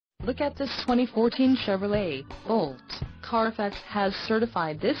Look at this 2014 Chevrolet Bolt. Carfax has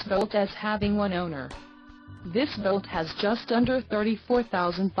certified this Bolt as having one owner. This Bolt has just under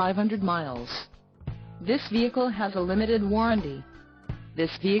 34,500 miles. This vehicle has a limited warranty. This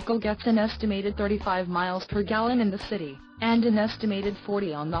vehicle gets an estimated 35 miles per gallon in the city, and an estimated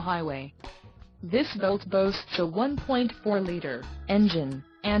 40 on the highway. This Bolt boasts a 1.4-liter engine,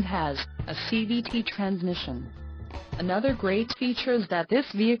 and has a CVT transmission. Another great feature is that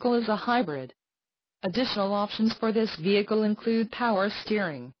this vehicle is a hybrid. Additional options for this vehicle include power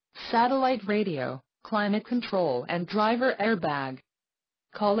steering, satellite radio, climate control and driver airbag.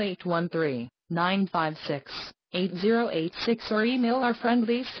 Call 813-956-8086 or email our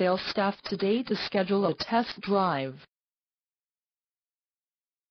friendly sales staff today to schedule a test drive.